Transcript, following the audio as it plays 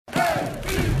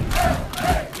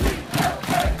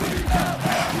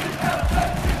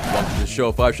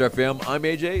show, 5 Star Fam. I'm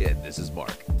AJ, and this is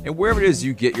Mark. And wherever it is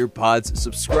you get your pods,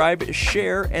 subscribe,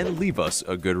 share, and leave us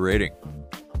a good rating.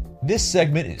 This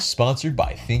segment is sponsored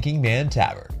by Thinking Man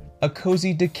Tavern, a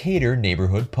cozy Decatur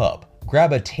neighborhood pub.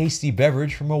 Grab a tasty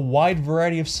beverage from a wide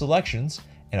variety of selections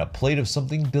and a plate of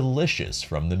something delicious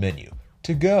from the menu.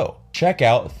 To go, check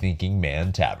out Thinking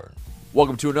Man Tavern.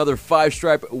 Welcome to another 5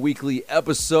 Stripe Weekly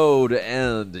episode,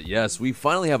 and yes, we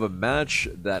finally have a match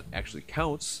that actually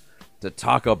counts to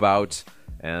talk about,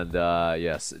 and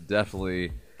yes,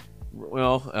 definitely,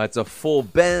 well, it's a full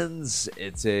Benz.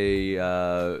 It's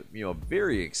a,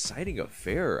 very exciting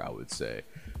affair, I would say,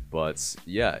 but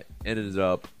yeah, ended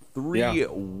up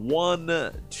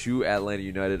 3-1 to Atlanta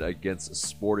United against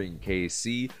Sporting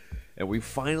KC, and we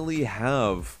finally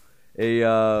have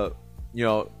a,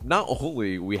 not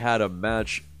only we had a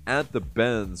match at the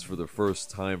Benz for the first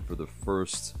time for the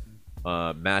first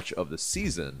match of the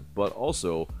season, but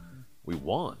also we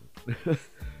won,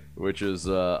 which is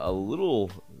a little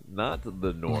not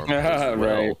the norm as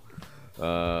well.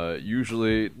 Right.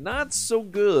 Usually not so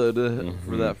good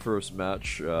for that first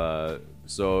match.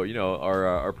 So,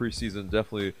 our preseason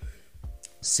definitely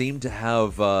seemed to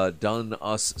have done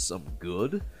us some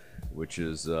good, which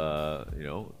is,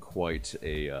 quite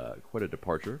a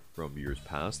departure from years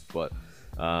past. But,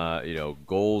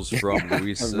 goals from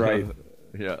Luis, right.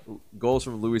 Goals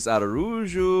from Luis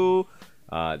Araujo,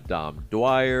 Dom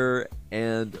Dwyer,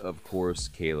 and of course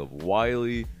Caleb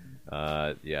Wiley.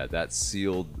 That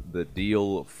sealed the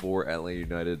deal for Atlanta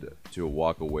United to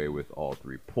walk away with all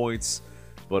 3 points.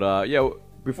 But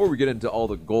before we get into all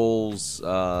the goals,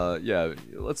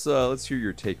 let's hear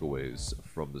your takeaways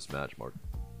from this match, Mark.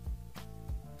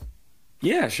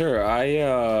 Yeah, sure.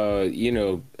 I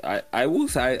will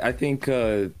say I think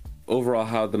overall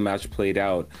how the match played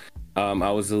out,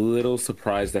 I was a little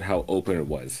surprised at how open it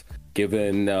was,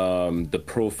 given the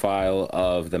profile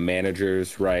of the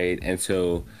managers, right? And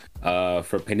so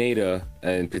for Pineda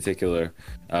in particular,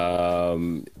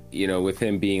 with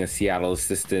him being a Seattle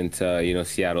assistant,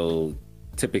 Seattle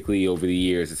typically over the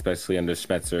years, especially under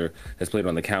Schmetzer, has played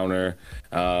on the counter,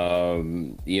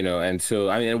 and so,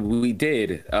 I mean, we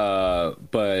did,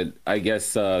 but I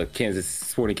guess Kansas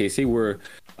Sporting KC were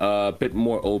a bit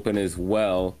more open as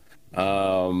well,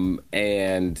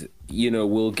 and,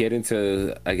 we'll get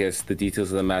into, I guess, the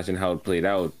details of the match and how it played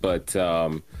out, but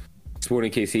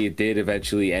Sporting KC did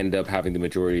eventually end up having the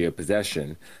majority of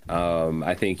possession.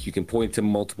 I think you can point to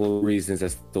multiple reasons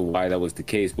as to why that was the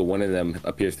case, but one of them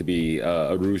appears to be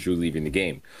Araujo leaving the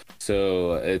game.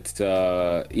 So it's,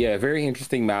 a very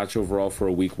interesting match overall for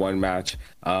a week 1 match,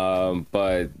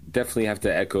 but definitely have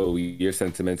to echo your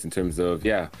sentiments in terms of, we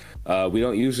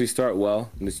don't usually start well.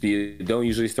 We don't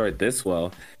usually start this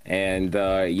well. And,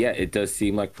 it does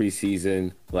seem like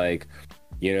preseason,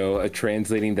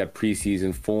 translating that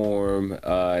preseason form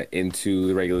into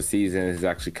the regular season has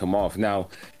actually come off. Now,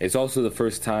 it's also the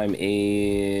first time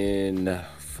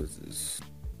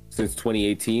since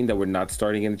 2018 that we're not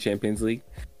starting in the Champions League.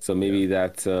 So maybe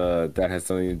that has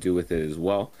something to do with it as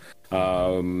well.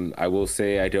 I will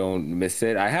say I don't miss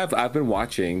it. I've been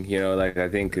watching, I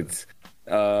think it's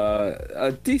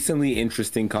a decently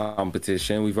interesting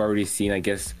competition. We've already seen, I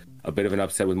guess, a bit of an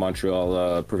upset with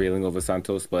Montreal prevailing over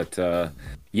Santos, but to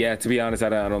be honest, I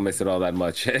don't miss it all that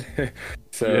much.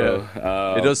 So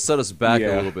it does set us back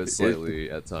a little bit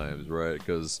slightly at times, right?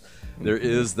 Because there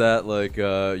is that,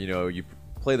 you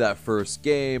play that first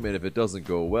game, and if it doesn't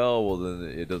go well, then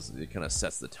it kind of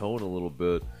sets the tone a little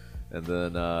bit, and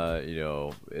then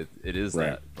it is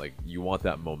right. that you want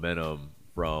that momentum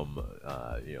from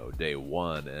day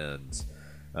one, and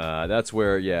that's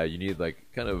where you need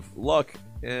kind of luck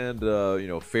and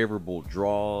favorable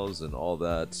draws and all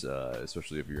that,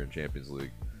 especially if you're in Champions League,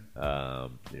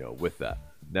 with that.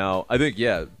 Now, I think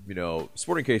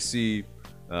Sporting KC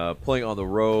playing on the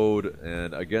road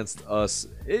and against us,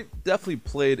 it definitely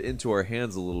played into our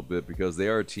hands a little bit because they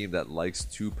are a team that likes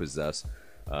to possess.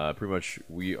 Pretty much,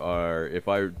 we are, if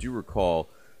I do recall,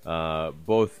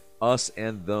 both us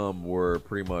and them were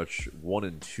pretty much 1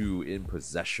 and 2 in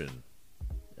possession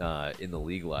in the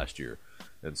league last year.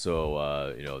 And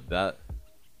so, that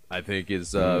I think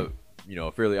is,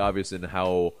 fairly obvious in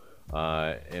how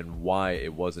and why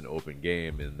it was an open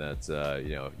game, and that,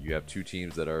 you have 2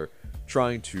 teams that are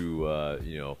trying to,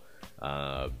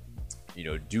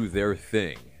 do their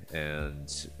thing.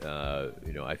 And,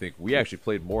 I think we actually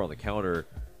played more on the counter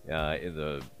in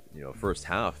the, first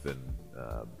half than,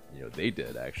 they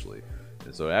did, actually.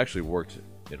 And so it actually worked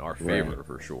in our favor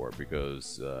for sure,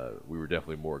 because we were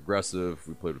definitely more aggressive.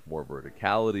 We played with more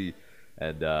verticality,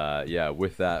 and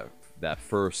with that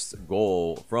first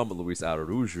goal from Luis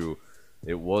Araujo,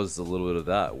 it was a little bit of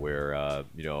that where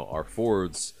our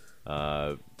forwards,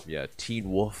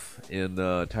 Teen Wolf and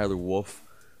Tyler Wolf,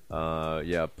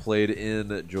 played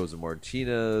in Joseph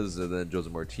Martinez, and then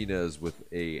Joseph Martinez with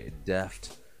a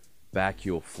deft back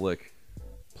heel flick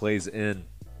plays in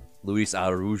Luis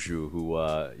Araujo, who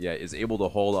is able to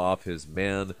hold off his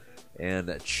man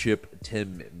and chip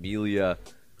Tim Melia,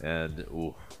 and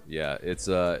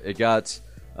it got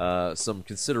some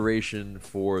consideration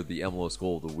for the MLS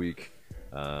goal of the week.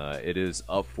 It is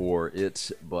up for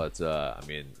it, but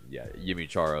Yimi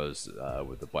Chara's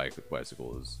with the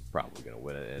bicycle is probably going to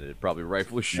win it, and it probably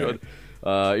rightfully should.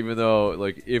 Even though,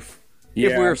 like, if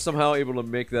we're somehow able to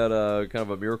make that kind of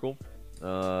a miracle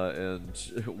and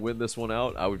win this one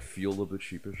out, I would feel a little bit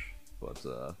sheepish. But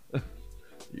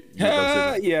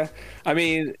yeah, I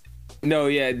mean. No,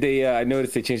 yeah, they. I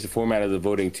noticed they changed the format of the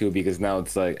voting too, because now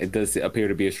it's like it does appear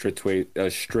to be a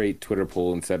straight Twitter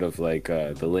poll instead of like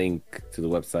the link to the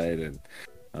website, and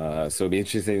so it'll be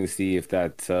interesting to see if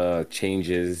that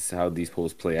changes how these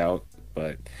polls play out.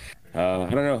 But I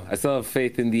don't know. I still have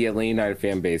faith in the Atlanta United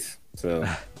fan base, so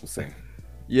we'll see.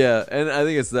 Yeah, and I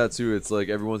think it's that too. It's like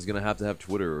everyone's gonna have to have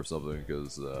Twitter or something,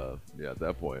 because at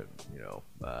that point,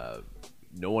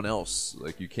 no one else.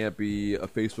 Like, you can't be a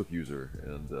Facebook user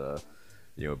and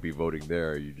be voting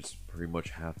there. You just pretty much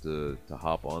have to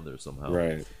hop on there somehow.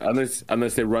 Right.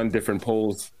 Unless they run different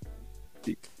polls.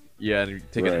 Yeah, and you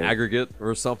take an aggregate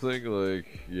or something.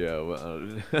 Like,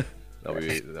 that'll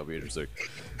be interesting.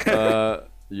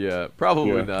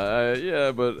 Probably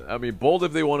not. But I mean, bold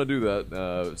if they want to do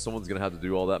that. Someone's gonna have to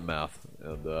do all that math,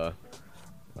 and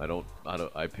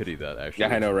I pity that, actually.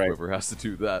 Yeah, I know, right? Whoever has to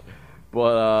do that.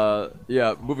 But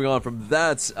moving on from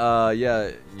that,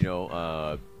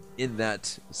 in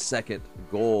that second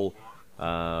goal,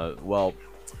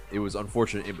 it was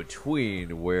unfortunate in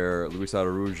between where Luis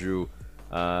Araujo,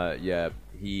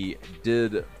 he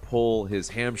did pull his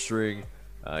hamstring.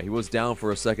 He was down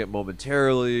for a second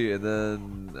momentarily, and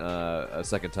then a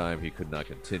second time he could not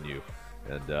continue.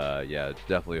 And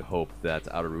definitely hope that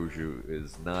Araujo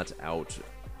is not out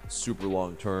super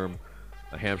long term.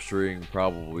 A hamstring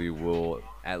probably will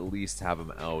at least have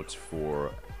him out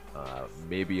for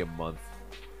maybe a month,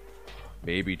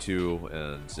 maybe two,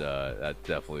 and that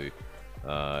definitely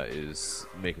is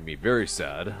making me very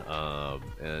sad,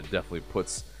 and definitely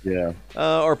puts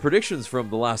our predictions from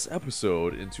the last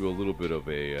episode into a little bit of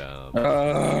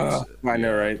I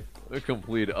know, right? A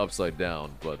complete upside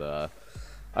down. But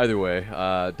either way,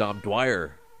 Dom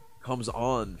Dwyer comes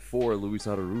on for Luis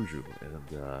Araujo, and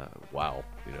wow,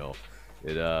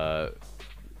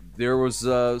 there was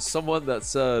someone that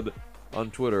said on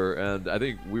Twitter, and I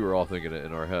think we were all thinking it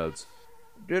in our heads,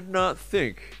 did not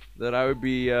think that I would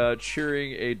be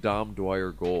cheering a Dom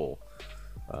Dwyer goal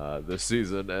this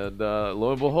season, and lo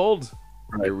and behold,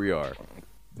 here we are.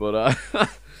 But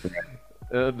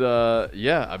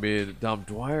I mean, Dom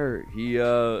Dwyer,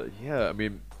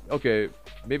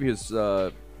 maybe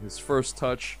his first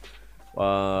touch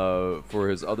for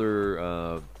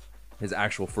his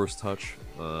actual first touch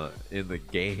in the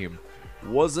game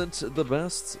wasn't the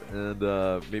best, and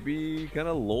maybe kind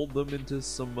of lulled them into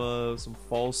some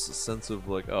false sense of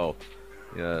like, oh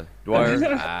yeah,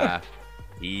 Dwyer,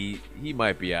 he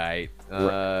might be alright.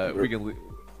 We can,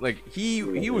 like,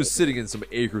 he was sitting in some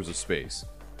acres of space,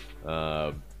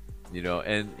 and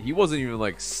he wasn't even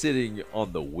like sitting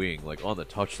on the wing, like on the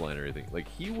touchline or anything. Like,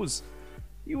 he was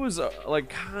like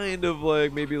kind of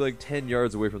like maybe like 10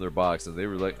 yards away from their box, and they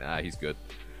were like, nah, he's good.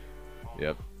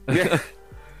 Yep. Yeah.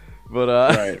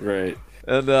 But right.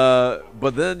 And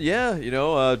but then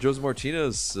Jose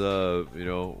Martinez,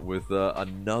 with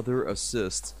another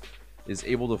assist, is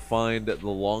able to find the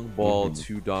long ball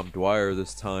to Dom Dwyer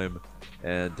this time,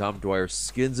 and Dom Dwyer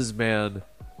skins his man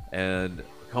and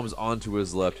comes onto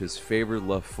his left, his favorite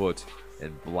left foot,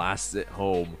 and blasts it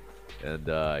home. And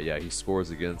he scores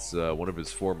against one of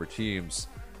his former teams,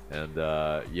 and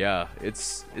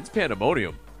it's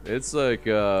pandemonium. It's like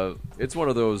it's one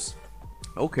of those.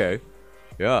 Okay,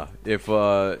 yeah. If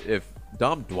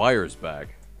Dom Dwyer's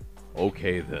back,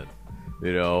 okay then,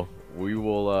 we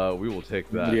will take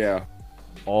that. Yeah.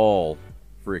 All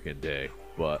freaking day.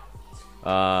 But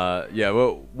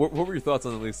well, what were your thoughts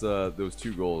on at least those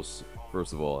two goals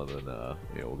first of all, and then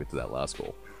we'll get to that last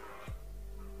goal.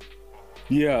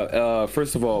 Yeah,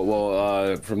 first of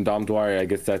all, from Dom Dwyer, I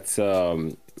guess that's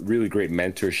really great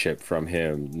mentorship from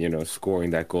him,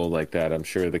 scoring that goal like that. I'm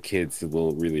sure the kids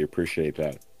will really appreciate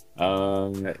that.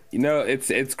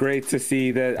 It's great to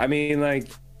see that. I mean, like,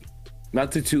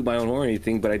 not to toot my own horn or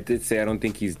anything, but I did say I don't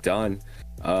think he's done.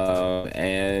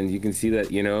 And you can see that,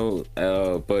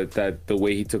 but that the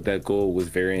way he took that goal was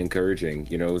very encouraging.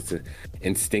 It was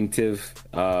instinctive.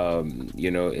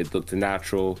 It looked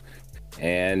natural.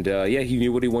 And he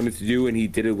knew what he wanted to do, and he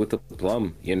did it with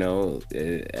aplomb.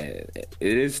 It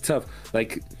is tough.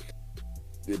 Like,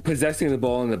 possessing the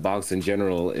ball in the box in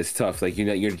general is tough. Like,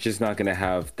 you're just not going to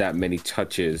have that many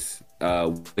touches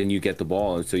when you get the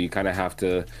ball, and so you kind of have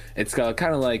to. It's kind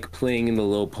of like playing in the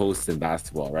low post in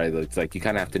basketball, right? It's like you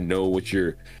kind of have to know what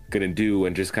you're going to do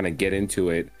and just kind of get into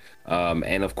it,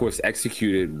 and of course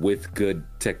execute it with good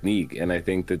technique. And I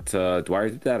think that Dwyer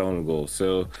did that on a goal.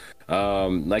 So,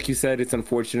 like you said, it's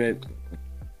unfortunate,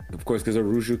 of course, because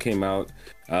Araujo came out,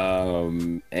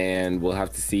 and we'll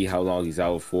have to see how long he's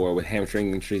out for. With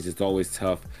hamstring injuries, it's always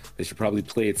tough. They should probably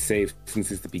play it safe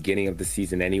since it's the beginning of the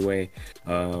season anyway.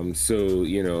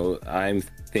 So, I'm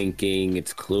thinking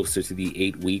it's closer to the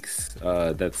 8 weeks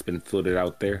that's been floated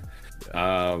out there.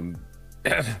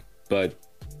 But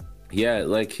yeah,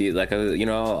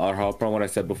 I'll hop on what I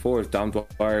said before. If Dom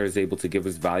Dwyer is able to give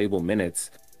us valuable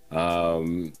minutes,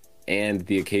 and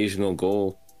the occasional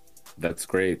goal, that's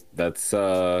great. That's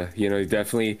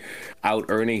definitely out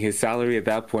earning his salary at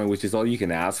that point, which is all you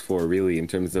can ask for, really, in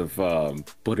terms of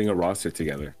putting a roster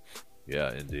together.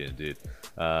 Yeah, indeed.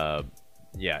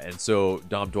 And so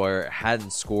Dom Dwyer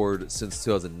hadn't scored since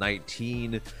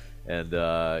 2019, and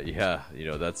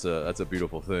that's a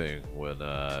beautiful thing when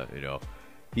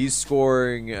he's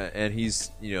scoring, and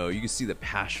he's you can see the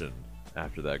passion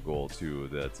after that goal too.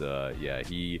 That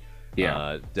he.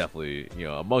 Yeah, definitely,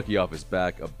 a monkey off his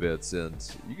back a bit, and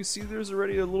you can see there's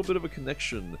already a little bit of a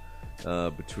connection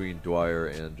between Dwyer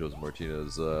and Josef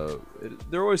Martinez.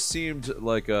 There always seemed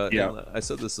like, I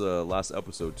said this last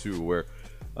episode too, where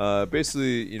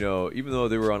basically, even though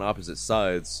they were on opposite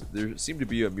sides, there seemed to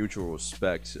be a mutual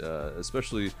respect,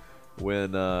 especially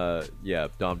when,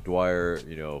 Dom Dwyer,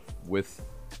 with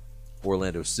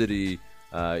Orlando City.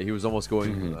 He was almost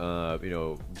going,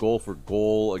 goal for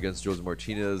goal against Josef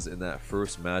Martinez in that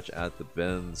first match at the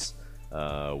Benz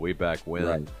way back when,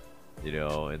 right.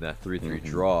 In that 3-3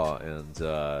 draw. And,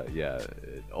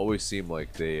 it always seemed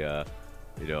like they, kind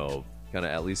of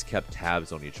at least kept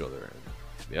tabs on each other.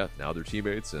 And, now they're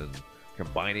teammates and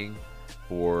combining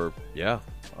for, a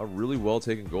really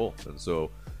well-taken goal. And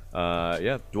so,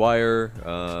 Dwyer,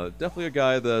 definitely a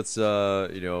guy that's,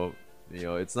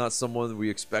 it's not someone we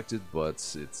expected,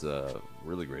 but it's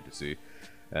really great to see.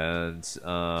 And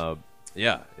and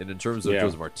in terms of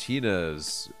Josef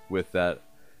Martinez with that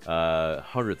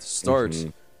 100th start,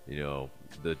 the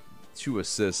 2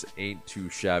 assists ain't too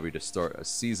shabby to start a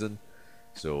season.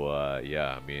 So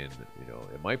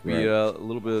it might be a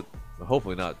little bit,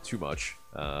 hopefully not too much,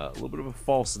 a little bit of a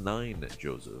false 9,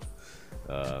 Josef,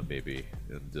 maybe.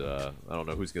 And I don't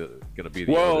know who's gonna be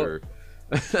the other.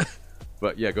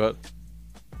 But go ahead.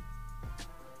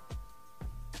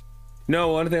 No,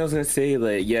 one thing I was going to say,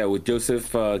 with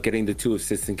Josef getting the 2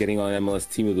 assists and getting on MLS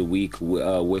Team of the Week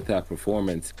with that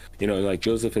performance,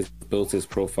 Josef has built his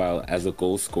profile as a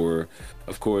goal scorer.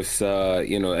 Of course,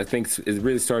 I think it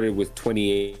really started with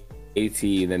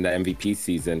 2018 and the MVP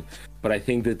season, but I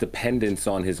think the dependence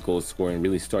on his goal scoring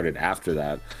really started after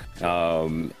that.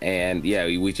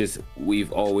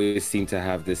 We've always seemed to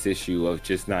have this issue of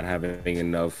just not having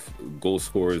enough goal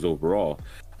scorers overall.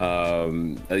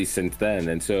 At least since then.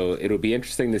 And so it'll be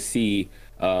interesting to see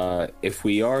if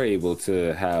we are able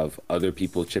to have other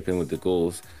people chip in with the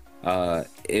goals,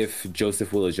 if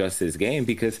Josef will adjust his game.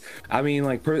 Because,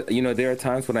 there are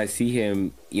times when I see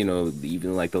him,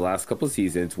 even like the last couple of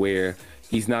seasons, where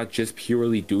he's not just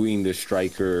purely doing the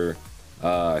striker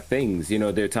things.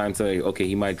 There are times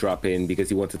he might drop in because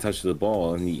he wants to touch the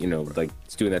ball, and he's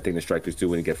doing that thing the strikers do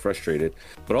when they get frustrated.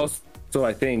 But also,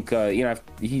 I think, he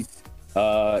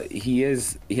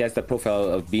has that profile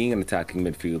of being an attacking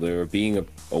midfielder, or being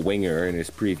a winger in his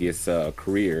previous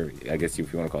career, I guess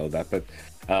if you want to call it that. But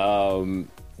so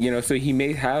he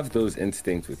may have those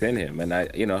instincts within him, and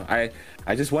I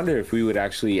just wonder if we would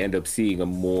actually end up seeing a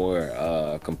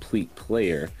more complete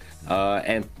player,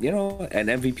 and an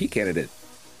MVP candidate,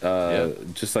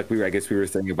 just like we were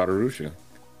saying about Araujo.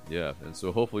 Yeah, and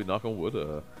so hopefully, knock on wood,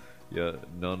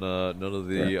 none of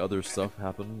the other stuff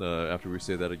happened after we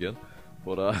say that again.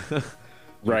 But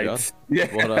right.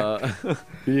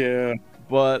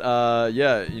 But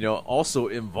also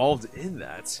involved in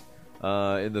that,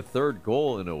 in the third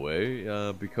goal in a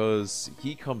way, because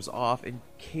he comes off and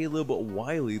Caleb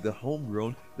Wiley, the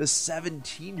homegrown, the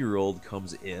 17-year-old,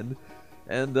 comes in,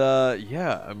 and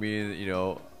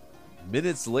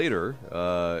minutes later,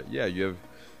 you have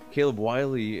Caleb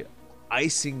Wiley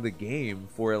icing the game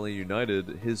for LA United,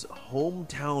 his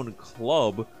hometown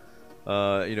club.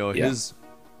 His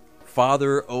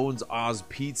father owns Oz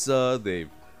Pizza. They,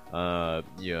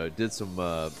 did some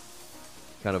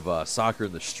kind of soccer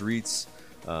in the streets.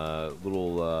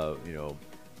 Little,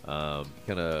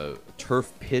 kind of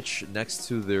turf pitch next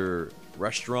to their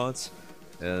restaurants.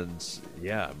 And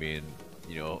yeah, I mean,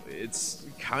 it's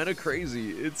kind of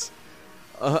crazy. It's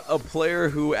a player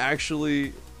who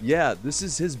actually, this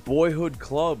is his boyhood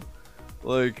club.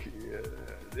 Like,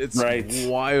 it's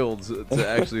wild to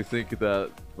actually think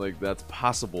that like that's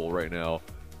possible right now.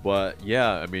 But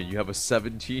yeah, I mean, you have a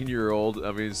 17-year-old.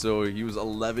 I mean, so he was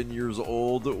 11 years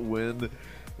old when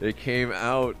it came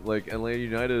out. Like, Atlanta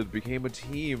United became a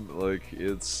team. Like,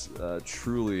 it's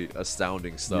truly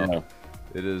astounding stuff. Yeah.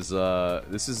 It is.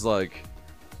 This is like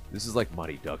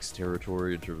Mighty Ducks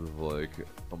territory in terms of like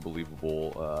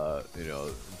unbelievable.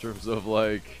 In terms of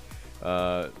like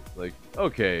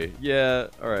okay, yeah,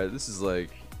 all right. This is like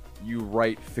you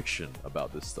write fiction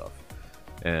about this stuff,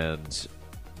 and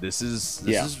this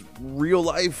is real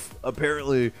life.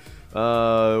 Apparently,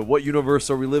 what universe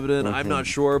are we living in? I'm not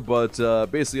sure, but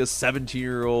basically, a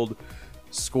 17-year-old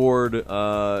scored,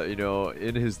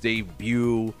 in his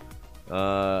debut.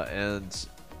 And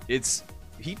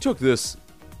he took this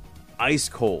ice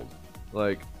cold.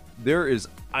 Like, there is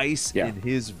ice in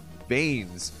his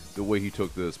veins the way he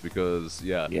took this, because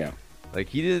like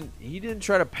he didn't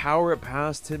try to power it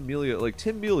past Tim Melia. Like,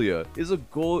 Tim Melia is a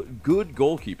good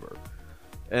goalkeeper,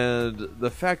 and the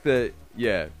fact that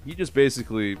he just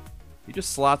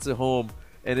slots it home,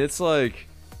 and it's like,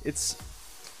 I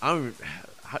don't know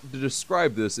how to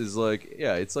describe this, is like,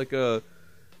 it's like a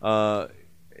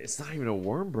it's not even a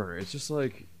worm burner. It's just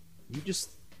like you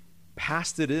just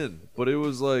passed it in, but it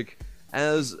was like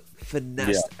as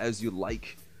finessed as you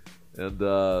like. And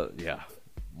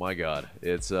my God,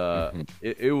 it's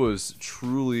it was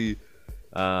truly.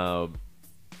 I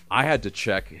had to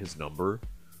check his number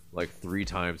like 3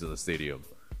 times in the stadium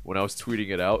when I was tweeting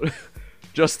it out,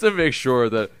 just to make sure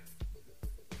that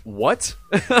what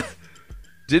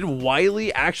did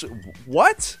Wiley actually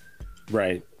what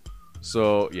right.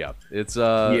 So it's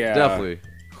definitely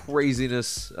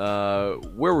craziness. Where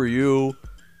were you?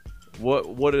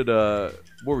 What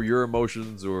were your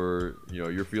emotions or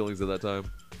your feelings at that time?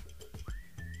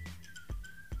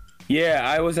 Yeah,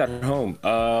 I was at home.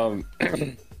 No,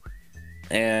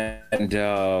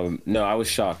 I was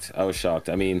shocked.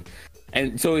 I mean,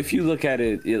 and so if you look at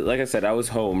it, like I said, I was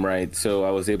home, right? So I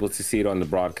was able to see it on the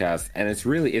broadcast, and it's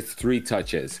 3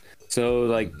 touches. So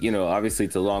like, obviously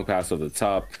it's a long pass over the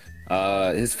top.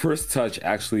 His first touch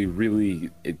actually really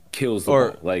kills the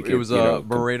ball. Like, it was a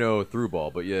Moreno through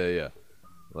ball, but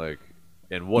like,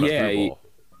 and what a through ball.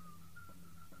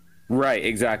 Right,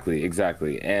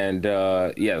 exactly, and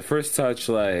the first touch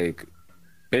like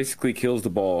basically kills the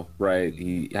ball. Right,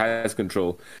 he has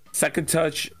control. Second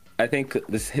touch, I think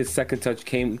his second touch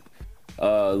came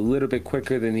a little bit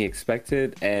quicker than he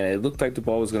expected, and it looked like the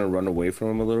ball was going to run away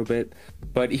from him a little bit,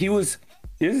 but he was.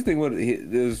 Here's the thing,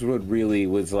 this is what really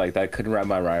was like, that I couldn't wrap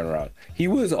my mind around. He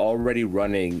was already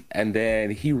running, and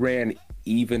then he ran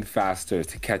even faster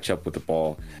to catch up with the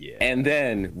ball. Yeah. And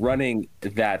then running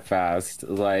that fast,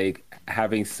 like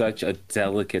having such a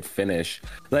delicate finish.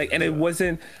 Like, and it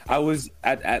wasn't, I was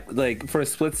at like, for a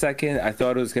split second, I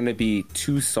thought it was going to be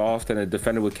too soft and a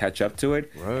defender would catch up to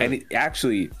it. Right. And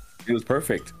it was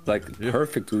perfect, like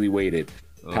perfectly weighted.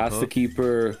 Past the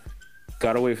keeper,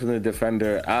 got away from the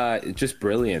defender. Just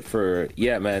brilliant for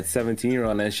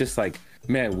 17-year-old. And it's just like,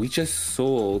 man, we just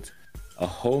sold a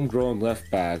homegrown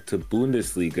left back to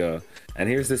Bundesliga, and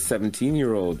here's this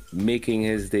 17-year-old making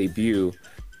his debut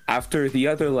after the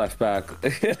other left back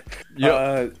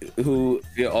who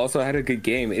also had a good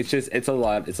game. It's a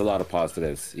lot of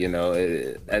positives.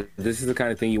 This is the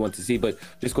kind of thing you want to see. But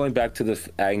just going back to the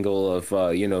angle of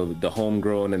the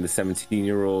homegrown and the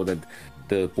 17-year-old and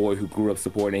the boy who grew up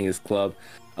supporting his club,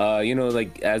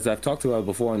 like as I've talked about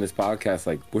before on this podcast,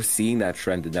 like we're seeing that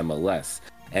trend in MLS.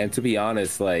 And to be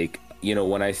honest, like,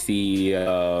 when I see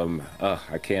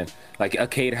I can't, like a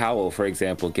Cade Howell, for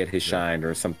example, get his shine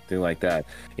or something like that,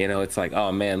 it's like,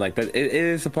 oh man, like that it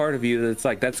is a part of you that's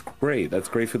like, that's great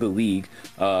for the league,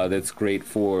 that's great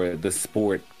for the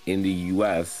sport in the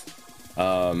US.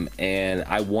 And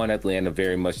I want Atlanta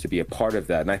very much to be a part of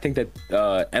that. And I think that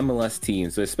MLS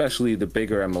teams, especially the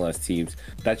bigger MLS teams,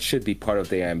 that should be part of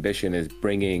their ambition, is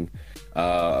bringing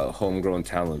homegrown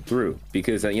talent through.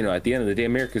 Because, at the end of the day,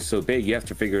 America's so big, you have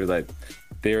to figure that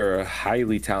there are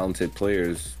highly talented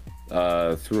players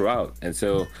throughout. And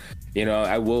so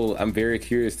I'm very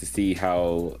curious to see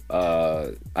how.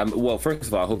 Well, first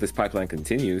of all, I hope this pipeline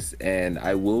continues, and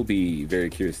I will be very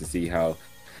curious to see how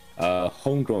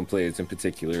homegrown players in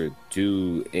particular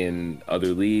do in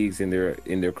other leagues in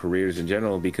their careers in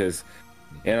general, because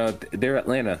they're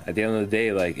Atlanta at the end of the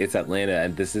day. Like, it's Atlanta,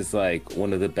 and this is like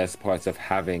one of the best parts of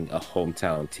having a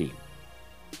hometown team.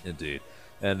 Indeed.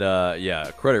 And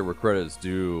credit where credit is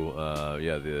due.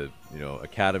 The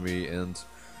academy and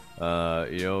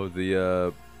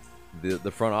the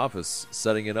front office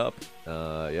setting it up.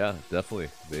 Definitely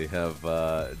they have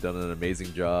done an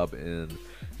amazing job in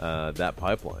that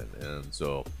pipeline, and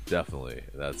so definitely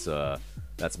that's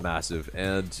massive.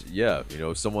 And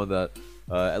someone that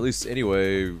at least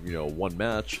anyway, one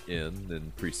match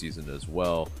in preseason as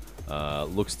well.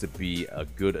 Looks to be a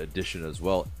good addition as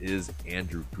well is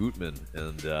Andrew Gutman,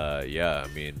 and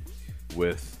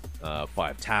with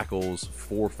 5 tackles,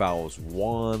 4 fouls,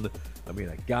 1. I mean,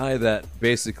 a guy that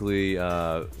basically,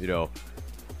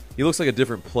 he looks like a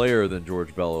different player than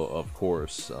George Bello, of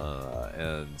course,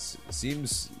 and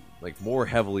seems like more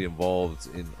heavily involved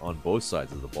on both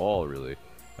sides of the ball. Really,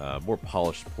 more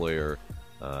polished player.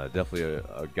 Definitely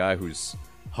a guy who's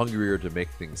hungrier to make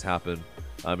things happen.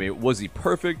 I mean, was he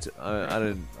perfect?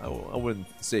 I wouldn't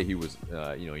say he was.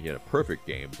 He had a perfect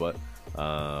game, but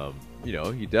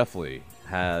he definitely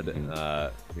had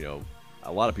a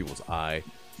lot of people's eye.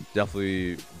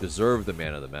 Definitely deserved the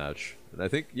man of the match, and I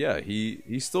think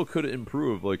he still could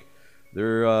improve. Like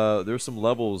there's some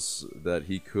levels that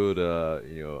he could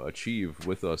achieve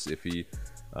with us if he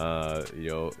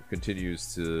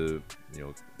continues to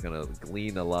kind of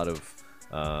glean a lot of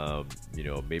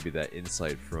maybe that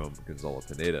insight from Gonzalo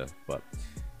Pineda, but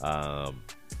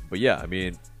yeah, I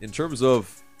mean, in terms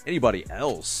of anybody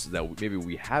else that maybe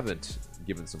we haven't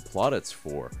given some plaudits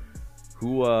for,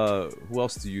 who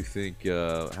else do you think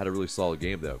had a really solid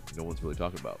game that no one's really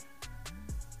talking about?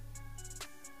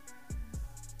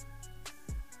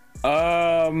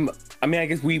 I mean, I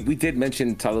guess we did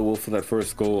mention Tyler Wolff for that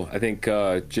first goal. I think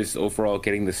just overall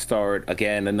getting the start,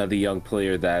 again, another young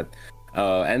player that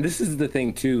and this is the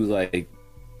thing too, like,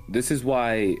 this is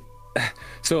why.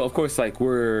 So of course, like,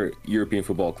 we're European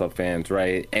Football Club fans,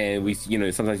 right? And we,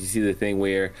 sometimes you see the thing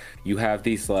where you have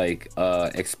these like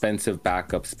expensive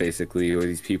backups, basically, or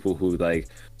these people who like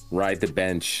ride the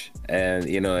bench, and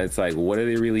it's like, what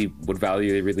value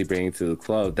are they really bringing to the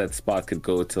club? That spot could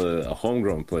go to a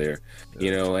homegrown player,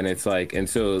 and it's like, and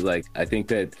so like, I think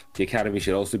that the academy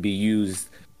should also be used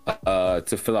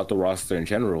to fill out the roster in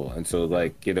general. And so,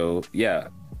 like, a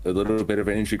little bit of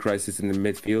an injury crisis in the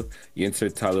midfield, you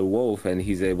insert Tyler Wolff, and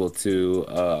he's able to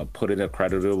put in a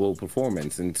creditable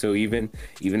performance. And so even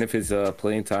if his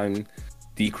playing time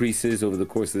decreases over the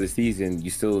course of the season, you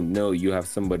still know you have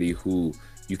somebody who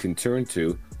you can turn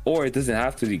to, or it doesn't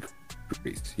have to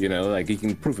decrease, like, he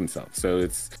can prove himself. So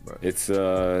it's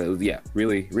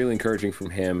really, really encouraging from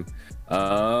him.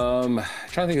 Trying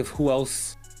to think of who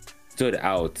else stood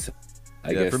out.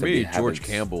 I guess for me, George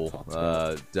Campbell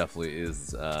definitely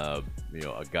is a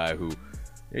guy who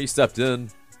he stepped in,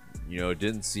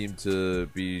 didn't seem to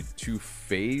be too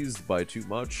phased by too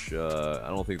much. I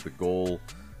don't think the goal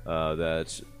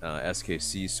that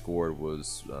SKC scored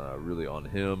was really on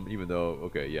him, even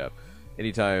though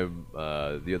anytime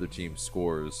the other team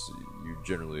scores, you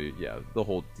generally the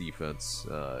whole defense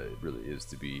really is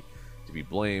to be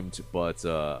blamed, but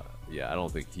I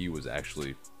don't think he was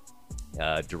actually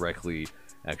directly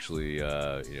I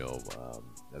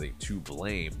think to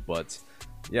blame. But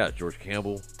George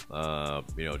Campbell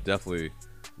definitely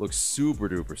looks super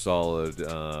duper solid,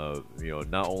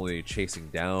 not only chasing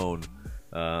down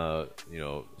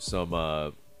some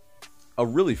a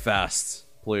really fast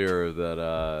player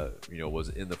that was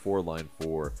in the forward line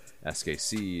for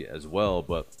SKC as well,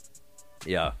 but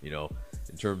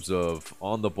in terms of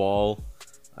on the ball,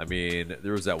 I mean,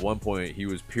 there was at one point he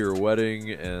was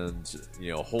pirouetting and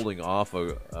holding off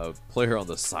a player on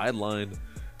the sideline.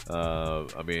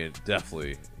 I mean,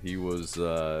 definitely he was he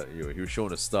was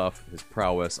showing his stuff, his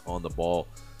prowess on the ball,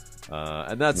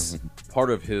 and that's part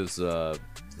of his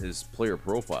player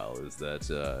profile, is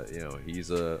that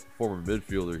he's a former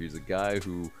midfielder. He's a guy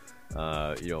who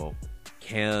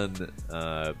can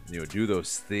do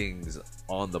those things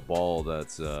on the ball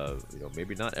that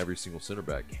maybe not every single center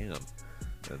back can.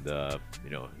 And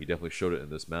he definitely showed it in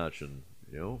this match, and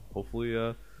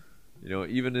hopefully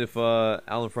even if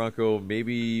Alan Franco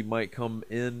maybe might come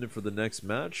in for the next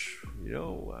match, I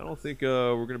don't think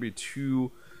we're gonna be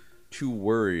too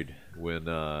worried when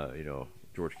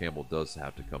George Campbell does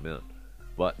have to come in.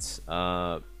 But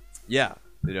he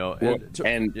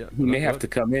may have to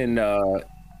come in.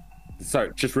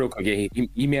 sorry, just real quick. Yeah,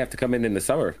 he may have to come in the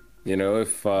summer. You know,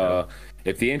 if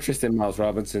the interest in Miles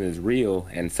Robinson is real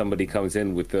and somebody comes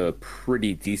in with a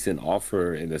pretty decent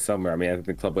offer in the summer, I mean, I think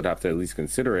the club would have to at least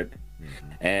consider it.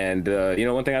 And you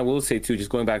know, one thing I will say too,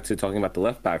 just going back to talking about the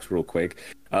left backs real quick,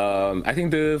 I think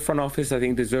the front office, I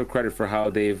think, deserve credit for how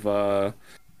they've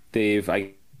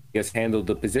I guess handled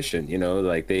the position. You know,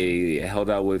 like they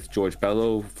held out with George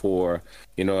Bello for,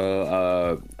 you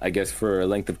know, I guess for a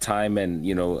length of time, and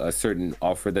you know, a certain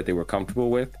offer that they were comfortable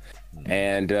with.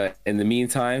 And in the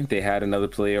meantime, they had another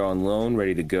player on loan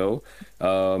ready to go,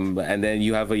 and then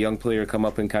you have a young player come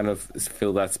up and kind of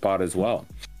fill that spot as well.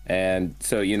 And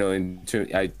so, you know,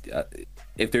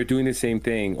 if they're doing the same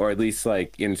thing, or at least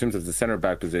like in terms of the center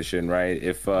back position, right?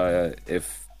 If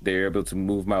they're able to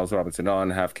move Miles Robinson on,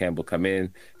 have Campbell come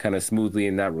in kind of smoothly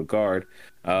in that regard,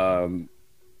 you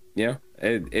know,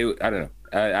 I don't know.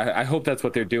 I hope that's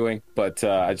what they're doing, but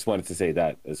I just wanted to say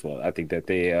that as well. I think that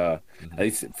they, at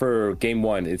least for game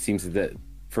one, it seems that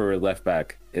for left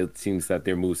back, it seems that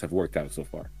their moves have worked out so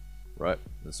far. Right.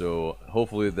 And so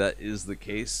hopefully that is the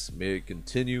case. May it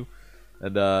continue.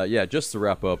 And yeah, just to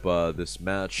wrap up this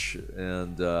match,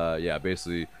 and yeah,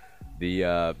 basically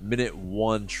the minute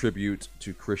one tribute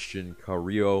to Christian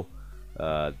Carrillo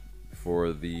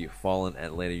for the fallen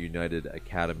Atlanta United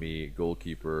Academy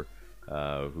goalkeeper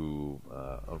who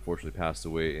unfortunately passed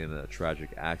away in a tragic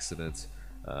accident.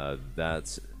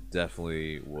 That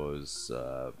definitely was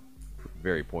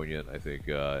very poignant, I think,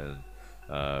 and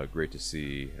great to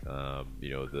see, you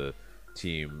know, the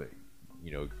team,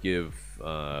 you know, give,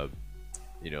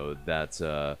 you know,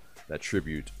 that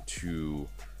tribute to,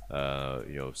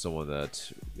 you know, someone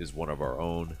that is one of our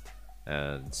own.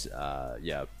 And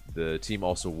yeah, the team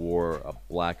also wore a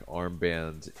black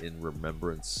armband in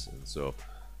remembrance, and so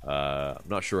I'm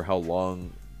not sure how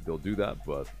long they'll do that,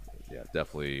 but yeah,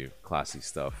 definitely classy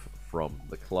stuff from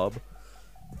the club.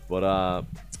 But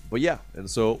yeah, and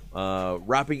so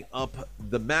wrapping up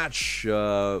the match,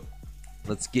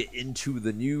 let's get into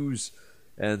the news.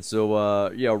 And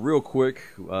so yeah, real quick,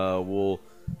 we'll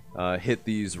hit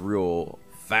these real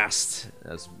fast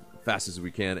as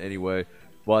we can anyway.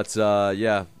 But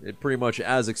yeah, it pretty much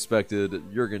as expected,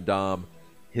 Jurgen Damm,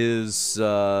 his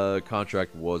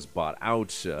contract was bought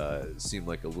out. It seemed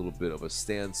like a little bit of a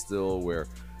standstill where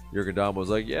Jurgen Damm was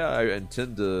like, yeah, I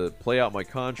intend to play out my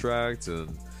contract,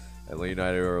 and Atlanta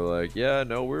United are like, yeah,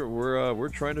 no, we're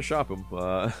trying to shop him.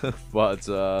 But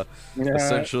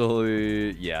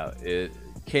essentially, yeah, it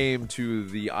came to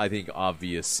the, I think,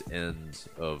 obvious end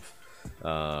of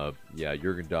yeah,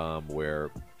 Jurgen Damm,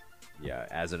 where yeah,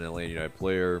 as an Atlanta United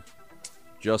player,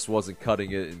 just wasn't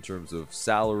cutting it in terms of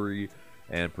salary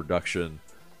and production.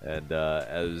 And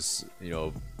as, you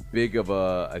know, big of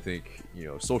a, I think, you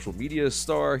know, social media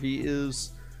star he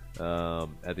is,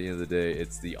 at the end of the day,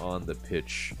 it's the on the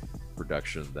pitch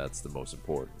production that's the most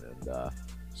important. And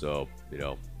so, you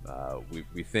know,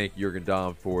 we thank Jurgen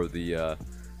Damm for the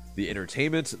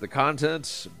entertainment, the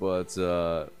content, but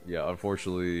yeah,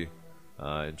 unfortunately,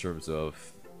 in terms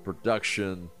of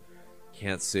production,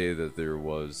 can't say that there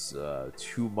was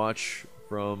too much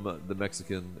from the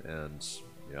Mexican, and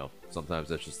you know, sometimes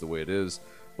that's just the way it is.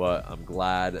 But I'm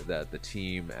glad that the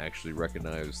team actually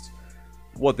recognized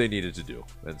what they needed to do,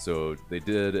 and so they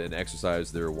did and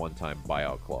exercised their one-time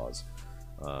buyout clause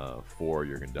for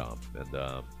Jurgen Damm.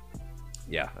 And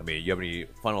yeah, I mean, you have any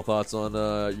final thoughts on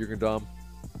Jurgen Damm?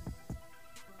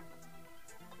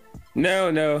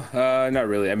 No, not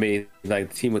really. I mean, like,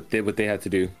 the team did what they had to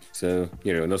do, so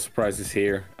you know, no surprises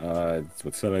here. It's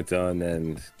what's done, done,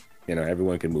 and you know,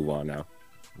 everyone can move on now.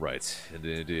 Right,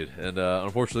 indeed. And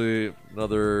unfortunately,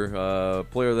 another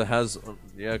player that has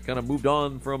yeah, kind of moved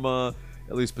on from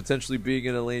at least potentially being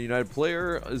an Atlanta United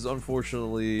player is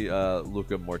unfortunately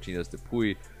Luca Martinez de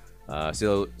Puy.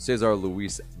 Cesar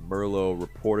Luis Merlo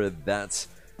reported that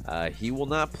he will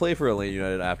not play for Atlanta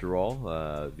United after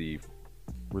all. The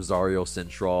Rosario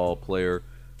Central player,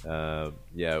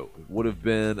 yeah, would have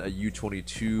been a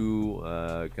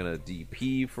U22 kind of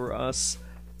DP for us,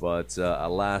 but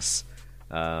alas,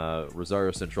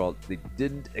 Rosario Central, they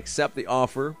didn't accept the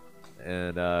offer,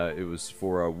 and it was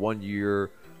for a 1 year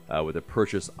with a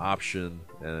purchase option,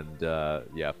 and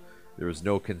yeah, there was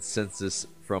no consensus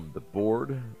from the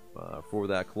board for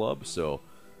that club, so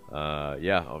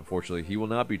yeah, unfortunately, he will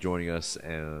not be joining us,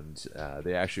 and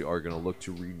they actually are going to look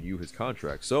to renew his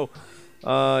contract. So,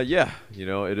 yeah, you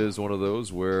know, it is one of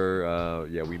those where,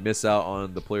 yeah, we miss out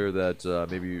on the player that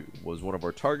maybe was one of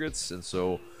our targets, and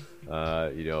so,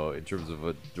 you know, in terms of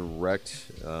a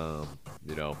direct,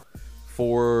 you know,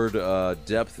 forward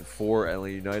depth for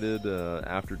Atlanta United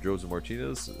after Joseph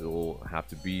Martinez, it will have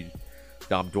to be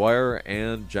Dom Dwyer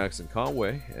and Jackson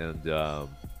Conway, and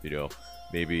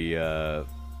maybe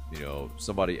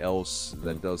somebody else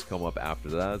that does come up after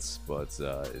that. But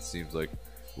it seems like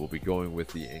we'll be going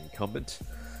with the incumbent.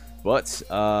 But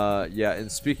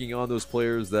and speaking on those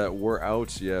players that were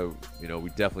out, we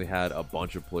definitely had a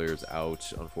bunch of players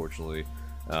out, unfortunately,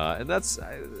 and that's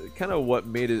kind of what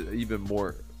made it even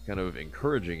more kind of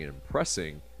encouraging and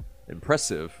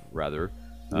impressive rather.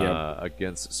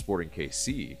 Against Sporting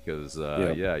KC, because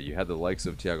you had the likes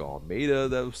of Thiago Almeida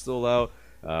that was still out.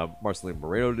 Marcelino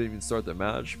Moreno didn't even start the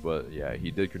match, but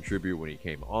he did contribute when he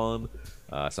came on.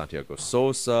 Santiago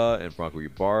Sosa and Franco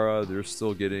Ibarra, they're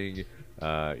still getting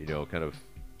kind of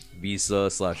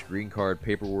visa/green card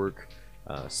paperwork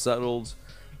settled,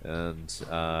 and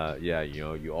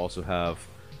you also have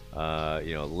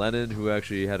Lennon, who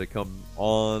actually had to come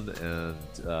on, and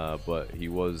but he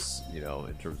was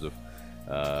in terms of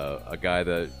a guy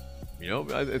that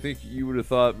I think you would have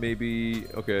thought maybe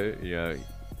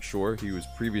sure, he was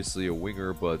previously a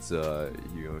winger, but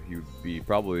he would be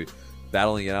probably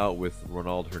battling it out with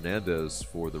Ronald Hernandez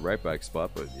for the right back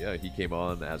spot. But he came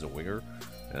on as a winger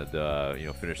and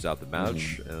finished out the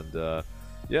match. And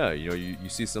you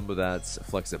see some of that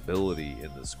flexibility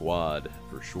in the squad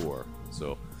for sure.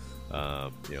 So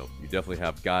you definitely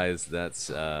have guys that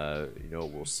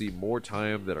we'll see more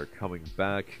time that are coming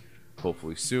back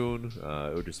hopefully soon.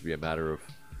 It would just be a matter of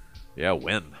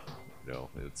when.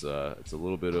 It's a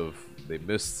little bit of, they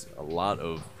missed a lot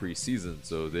of preseason,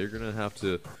 so they're gonna have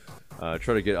to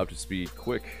try to get up to speed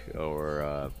quick,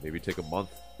 or maybe take a month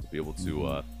to be able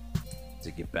to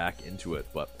get back into it.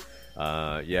 But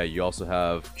you also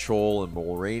have Chol and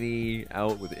Mulroney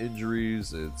out with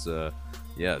injuries. It's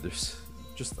there's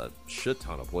just a shit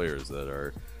ton of players that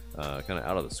are kind of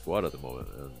out of the squad at the moment,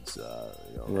 and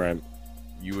right.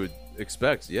 You would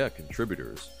expect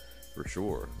contributors for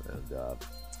sure. And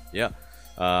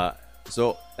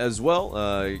so as well,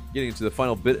 getting into the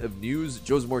final bit of news,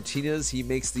 Jose Martinez, he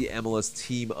makes the MLS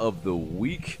Team of the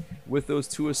Week with those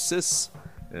 2 assists,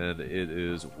 and it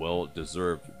is well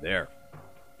deserved there.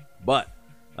 But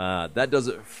that does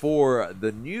it for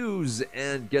the news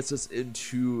and gets us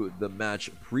into the match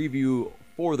preview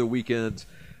for the weekend.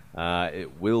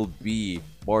 It will be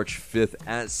March 5th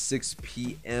at 6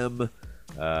 p.m.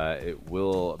 It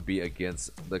will be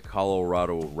against the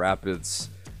Colorado Rapids.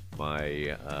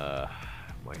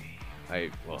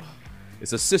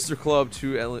 It's a sister club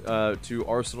to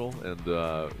Arsenal, and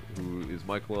who is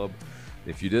my club.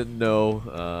 If you didn't know,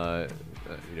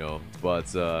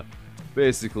 but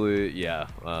basically,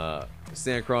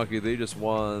 Stan Kroenke, they just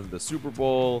won the Super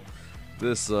Bowl.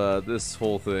 This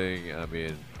whole thing, I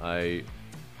mean, I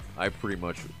pretty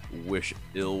much wish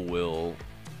ill will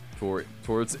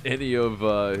towards any of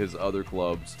his other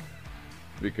clubs,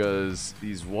 because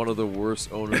he's one of the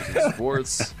worst owners in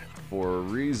sports for a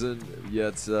reason.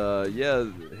 Yet,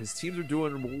 his teams are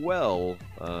doing well,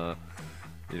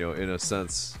 in a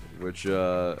sense, which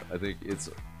I think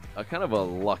it's a kind of a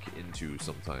luck into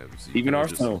sometimes. Even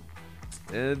Arsenal.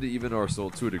 And even Arsenal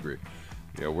to a degree.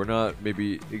 We're not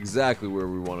maybe exactly where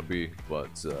we want to be,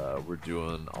 but we're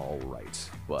doing all right.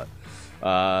 But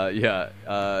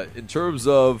in terms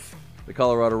of the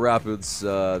Colorado Rapids,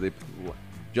 they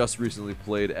just recently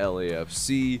played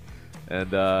LAFC, and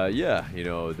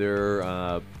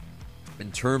they're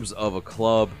in terms of a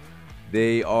club,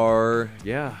 they are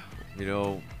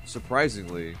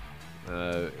surprisingly,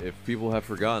 if people have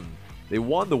forgotten, they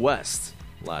won the West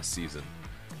last season,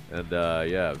 and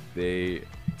they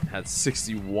had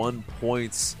 61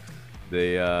 points.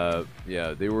 They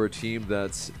were a team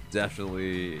that's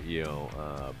definitely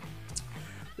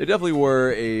they definitely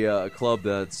were a club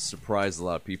that surprised a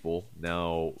lot of people.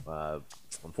 Now,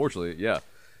 unfortunately,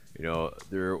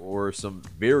 there were some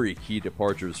very key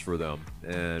departures for them,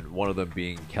 and one of them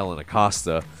being Kellen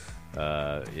Acosta.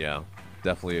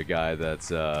 Definitely a guy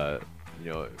that's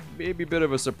maybe a bit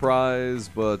of a surprise,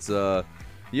 but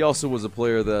he also was a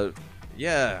player that,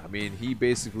 he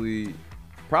basically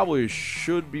probably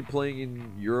should be playing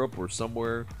in Europe or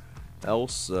somewhere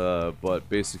else, but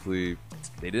basically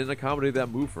they didn't accommodate that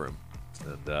move for him,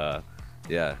 and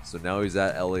so now he's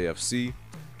at LAFC.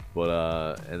 But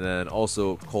and then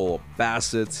also Cole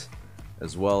Bassett,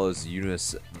 as well as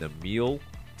Yunus Namil.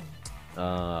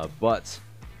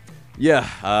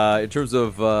 In terms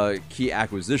of key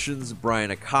acquisitions,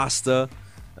 Brian Acosta,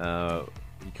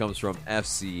 he comes from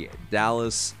FC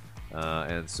Dallas,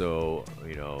 and so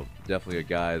definitely a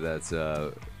guy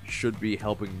that should be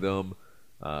helping them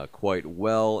quite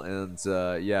well. And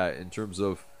in terms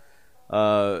of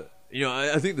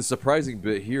I think the surprising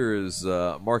bit here is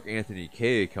Mark Anthony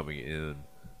Kaye coming in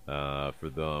for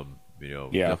them.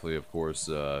 Definitely, of course,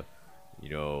 a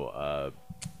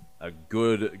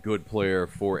good player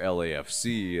for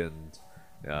LAFC, and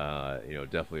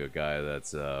definitely a guy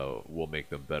that's will make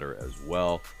them better as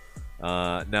well.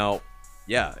 Now,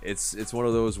 yeah, it's one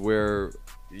of those where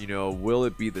will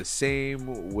it be the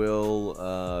same?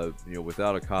 Will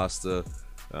without Acosta?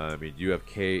 You have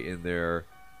K in there,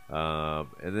 and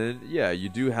then you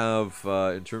do have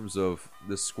in terms of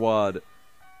the squad.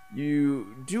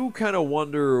 You do kind of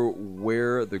wonder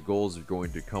where the goals are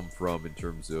going to come from in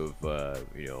terms of,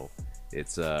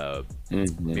 it's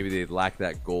maybe they lack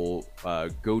that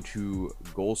go-to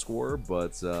goal scorer,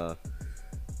 but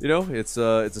it's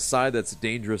a side that's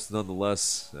dangerous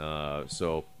nonetheless.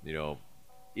 So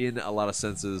in a lot of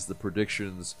senses, the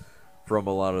predictions from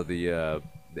a lot of the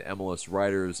MLS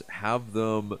writers have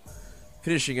them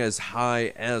finishing as high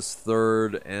as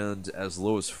third and as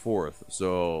low as fourth.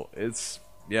 So it's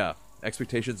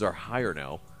expectations are higher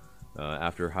now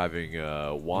after having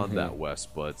won that West,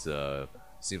 but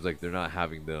seems like they're not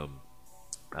having them,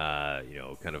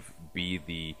 kind of be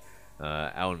the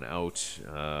out and out,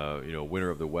 winner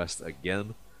of the West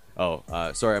again. Oh,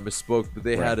 sorry, I misspoke. But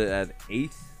they had it at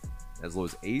 8th, as low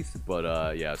as 8th.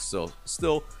 But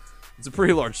still, it's a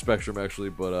pretty large spectrum actually.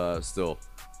 But still,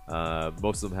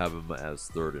 most of them have them as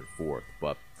 3rd and 4th.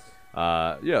 But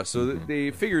so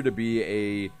they figure to be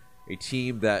a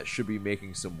team that should be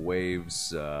making some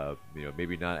waves,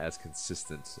 maybe not as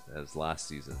consistent as last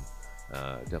season,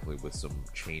 definitely with some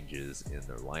changes in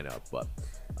their lineup. But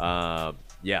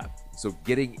so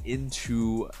getting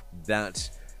into that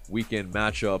weekend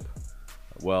matchup,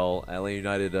 well, LA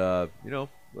United,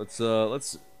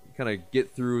 let's kind of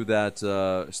get through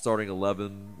that starting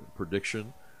 11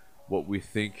 prediction, what we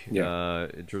think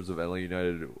in terms of LA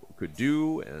United could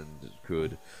do and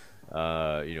could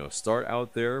start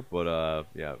out there. But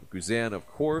Guzan, of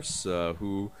course,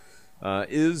 who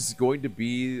is going to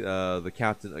be the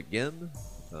captain again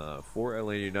for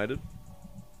LA United.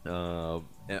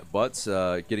 But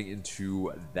getting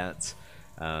into that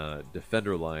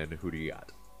defender line, who do you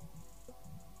got?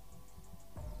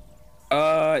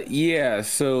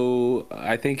 So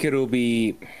I think it'll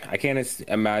be. I can't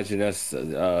imagine us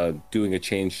doing a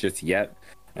change just yet.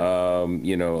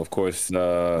 Of course,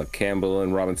 Campbell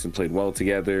and Robinson played well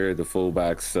together. The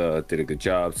fullbacks did a good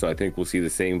job. So I think we'll see the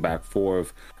same back four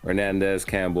of Hernandez,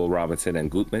 Campbell, Robinson,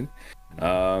 and Gutman.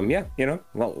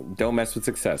 Don't mess with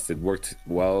success. It worked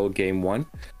well game one.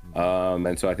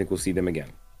 And so I think we'll see them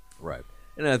again. Right.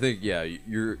 And I think,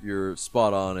 you're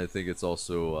spot on. I think it's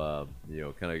also,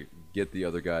 kind of get the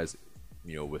other guys,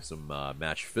 with some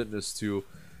match fitness too.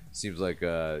 Seems like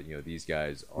these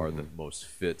guys are the most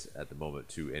fit at the moment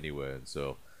too anyway, and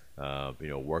so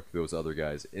work those other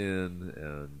guys in,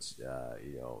 and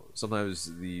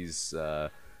sometimes these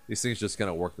things just kind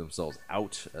of work themselves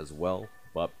out as well.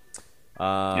 But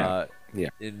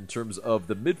in terms of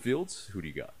the midfield, who do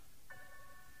you got?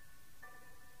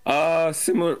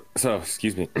 Similar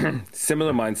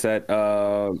mindset.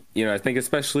 I think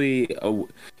especially,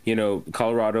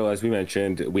 Colorado, as we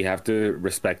mentioned, we have to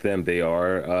respect them. They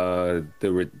are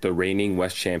the reigning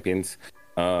West champions.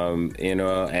 And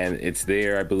it's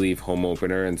their, I believe, home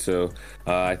opener. And so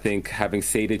I think having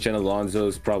Sejdic and Alonso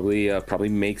is probably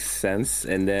makes sense.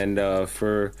 And then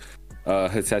for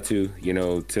Hasetu,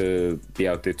 to be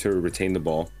out there to retain the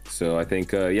ball. So I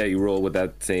think, you roll with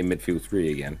that same midfield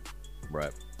three again.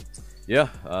 Right. Yeah,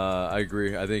 I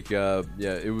agree. I think,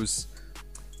 it was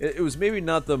maybe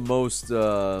not the most,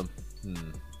 I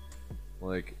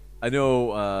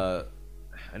know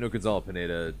Gonzalo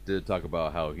Pineda did talk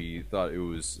about how he thought it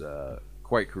was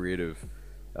quite creative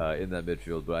in that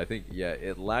midfield, but I think,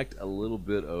 it lacked a little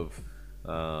bit of,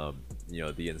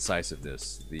 the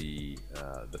incisiveness, the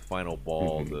final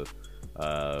ball,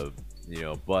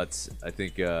 but I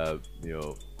think,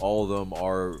 all of them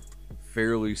are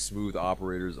fairly smooth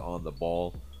operators on the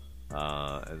ball,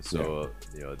 and so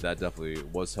that definitely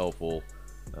was helpful,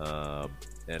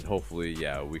 and hopefully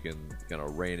we can kind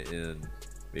of rein in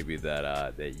maybe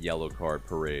that yellow card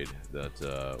parade that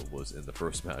was in the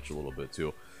first match a little bit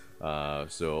too.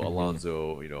 So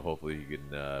Alonso, hopefully he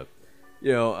can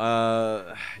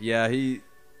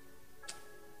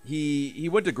he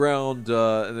went to ground,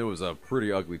 and it was a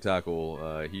pretty ugly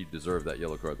tackle. He deserved that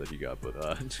yellow card that he got,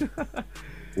 but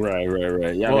Right.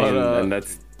 Yeah, and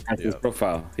that's his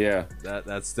profile. Yeah,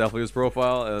 that's definitely his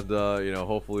profile, and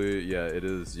hopefully, it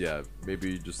is.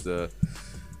 Maybe just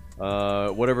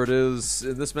whatever it is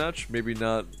in this match, maybe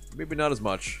not as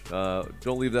much.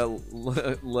 Don't leave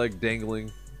that leg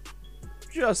dangling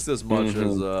just as much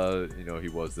as he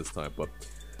was this time. But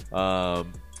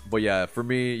for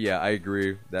me, I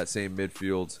agree. That same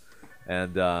midfield,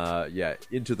 And yeah,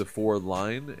 into the forward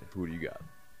line, who do you got?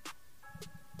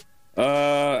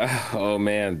 Oh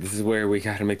man, this is where we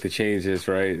got to make the changes,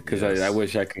 right? Because Yes. I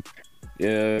wish I could.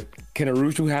 Can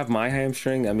Arujo have my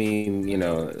hamstring? I mean,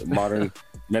 modern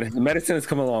medicine has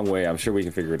come a long way. I'm sure we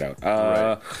can figure it out.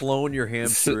 Right. Clone your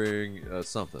hamstring,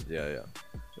 something. Yeah.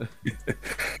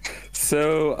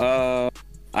 So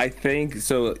I think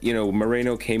so.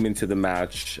 Moreno came into the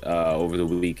match over the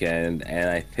weekend, and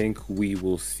I think we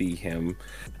will see him.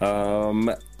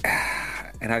 And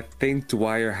I think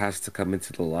Dwyer has to come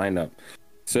into the lineup.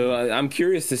 So I'm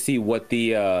curious to see what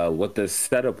the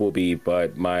setup will be.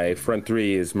 But my front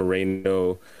three is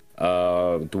Moreno,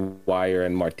 Dwyer,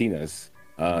 and Martinez.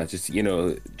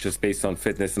 Just based on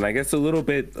fitness and I guess a little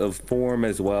bit of form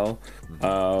as well.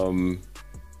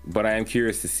 But I am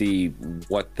curious to see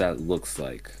what that looks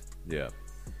like. Yeah.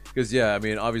 Because, I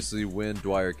mean, obviously when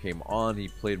Dwyer came on, he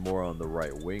played more on the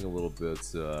right wing a little bit.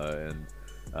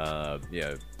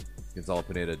 Gonzalo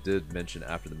Pineda did mention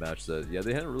after the match that,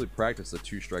 they hadn't really practiced a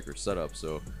two-striker setup.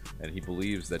 And he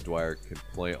believes that Dwyer can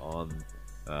play on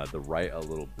the right a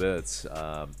little bit.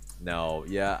 Now,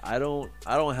 I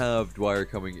don't have Dwyer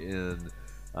coming in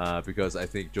because I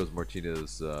think Jose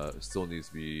Martinez still needs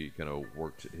to be kind of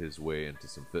worked his way into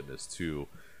some fitness too.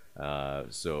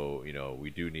 We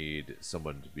do need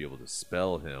someone to be able to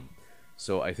spell him.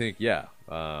 So I think, you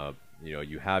have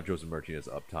Jose Martinez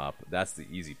up top. That's the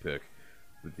easy pick.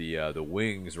 But the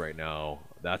wings right now,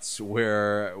 that's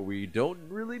where we don't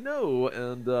really know.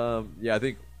 And I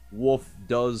think Wolf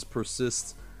does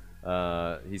persist.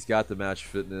 He's got the match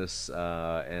fitness,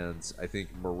 and I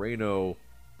think Moreno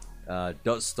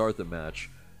does start the match,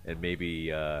 and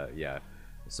maybe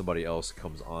somebody else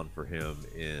comes on for him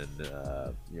in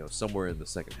somewhere in the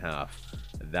second half,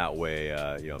 and that way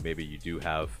maybe you do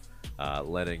have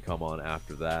Lennon come on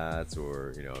after that,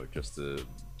 or just to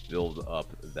build up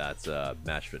that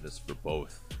match fitness for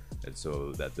both, and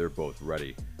so that they're both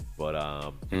ready. But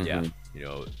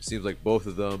seems like both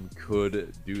of them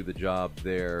could do the job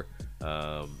there.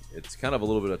 It's kind of a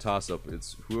little bit of toss-up.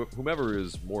 It's whomever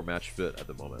is more match fit at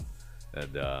the moment,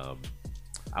 and I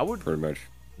would pretty much,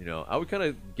 I would kind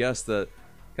of guess that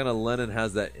kind of Lennon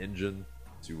has that engine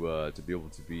to be able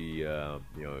to be,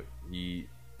 he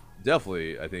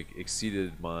definitely, I think,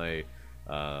 exceeded my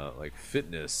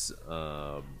fitness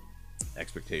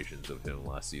expectations of him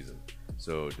last season.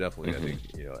 So definitely, I think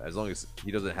as long as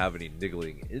he doesn't have any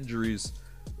niggling injuries,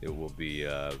 it will be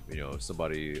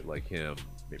somebody like him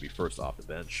maybe first off the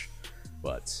bench.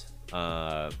 But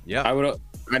I would,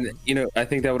 I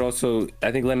think that would also.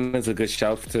 I think Lennon's a good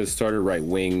shout to start a right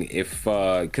wing if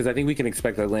because I think we can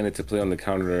expect Atlanta to play on the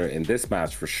counter in this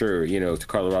match for sure. To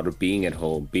Colorado being at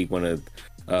home, being one of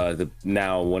the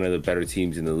better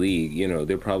teams in the league.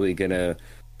 They're probably gonna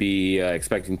be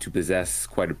expecting to possess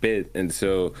quite a bit, and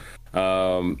so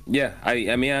I'm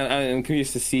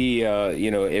curious to see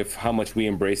if how much we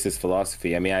embrace this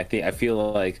philosophy. I mean, I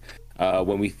feel like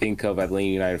when we think of Atlanta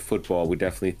United football, we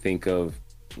definitely think of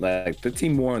like the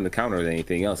team more on the counter than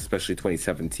anything else, especially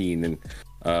 2017 and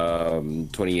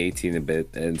 2018 a bit,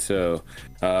 and so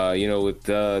with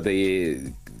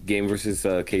the game versus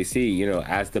KC,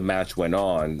 as the match went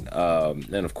on,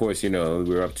 and of course, we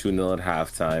were up 2-0 at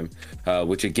halftime,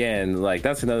 which again, like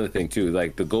that's another thing too.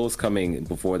 Like the goals coming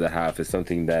before the half is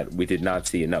something that we did not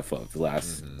see enough of the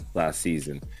last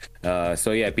season.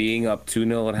 Being up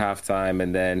 2-0 at halftime,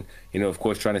 and then of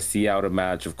course trying to see out a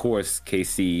match. Of course,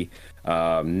 KC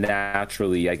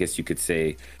naturally, I guess you could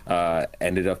say,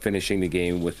 ended up finishing the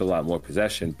game with a lot more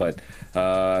possession. But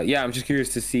I'm just curious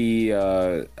to see,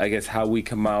 I guess, how we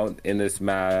come out in this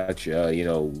match,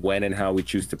 when and how we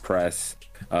choose to press,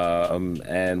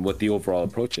 and what the overall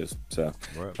approach is. So,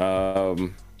 right.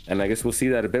 And I guess we'll see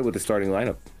that a bit with the starting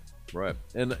lineup. Right.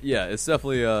 And it's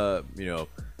definitely,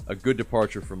 a good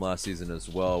departure from last season as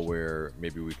well, where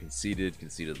maybe we conceded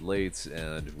late,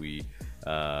 and we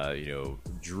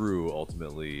drew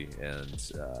ultimately,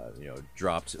 and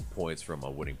dropped points from a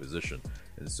winning position.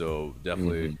 And so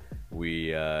definitely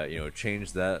we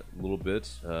changed that a little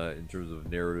bit in terms of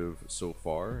narrative so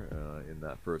far in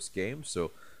that first game.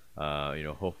 So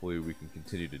hopefully we can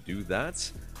continue to do that.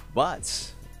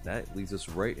 But that leads us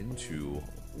right into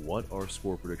what our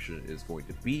score prediction is going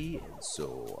to be. And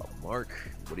so, Mark,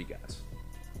 what do you got?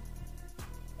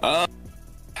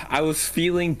 I was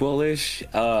feeling bullish.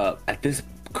 At this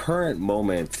current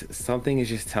moment, something is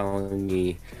just telling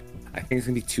me I think it's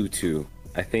going to be 2-2.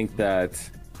 I think that,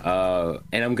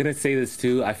 and I'm going to say this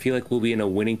too, I feel like we'll be in a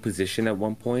winning position at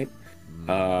one point.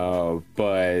 But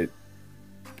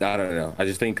I don't know. I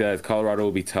just think Colorado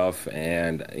will be tough,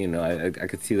 and I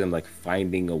could see them like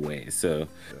finding a way. So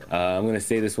I'm gonna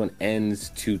say this one ends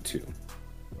 2-2.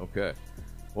 Okay.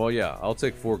 Well, yeah, I'll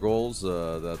take 4 goals.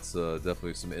 That's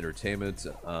definitely some entertainment.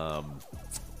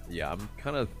 Yeah, I'm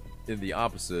kind of in the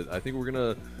opposite. I think we're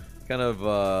gonna kind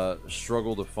of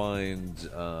struggle to find,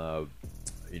 kind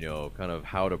of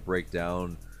how to break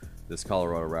down this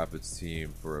Colorado Rapids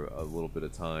team for a little bit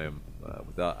of time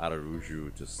without Araujo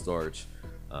to start.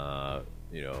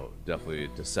 Definitely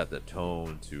to set the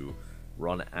tone to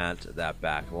run at that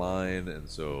back line, and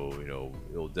so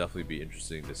it'll definitely be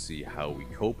interesting to see how we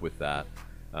cope with that.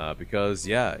 Because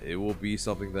it will be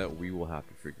something that we will have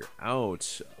to figure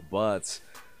out. But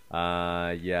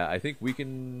I think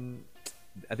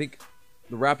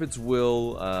the Rapids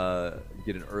will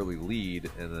get an early lead,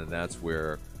 and then that's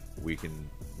where we can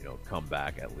come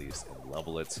back at least and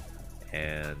level it.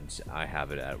 And I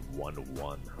have it at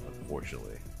 1-1,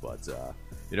 unfortunately. But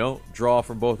draw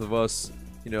from both of us.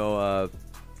 I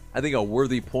think a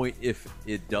worthy point if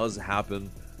it does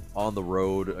happen on the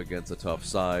road against a tough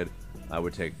side. I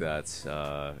would take that,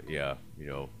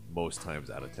 most times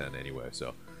out of 10 anyway.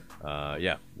 So,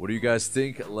 what do you guys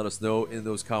think? Let us know in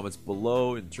those comments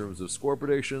below in terms of score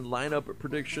prediction, lineup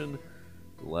prediction.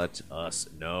 Let us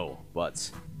know.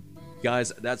 But,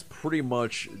 guys, that's pretty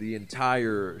much the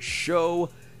entire show,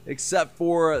 except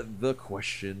for the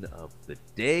question of the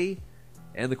day.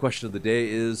 And the question of the day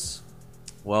is,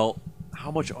 well, how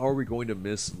much are we going to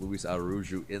miss Luis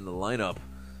Araujo in the lineup?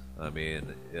 I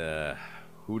mean,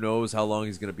 who knows how long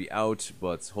he's going to be out,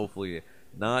 but hopefully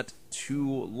not too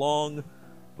long.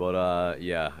 But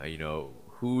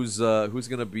who's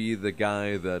going to be the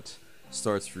guy that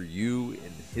starts for you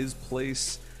in his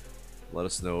place? Let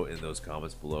us know in those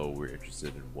comments below. We're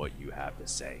interested in what you have to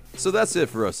say. So that's it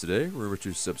for us today. Remember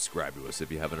to subscribe to us if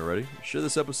you haven't already. Share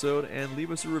this episode and leave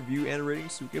us a review and rating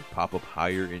so we can pop up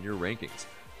higher in your rankings.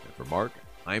 And for Mark,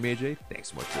 I'm AJ. Thanks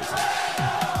so much for listening.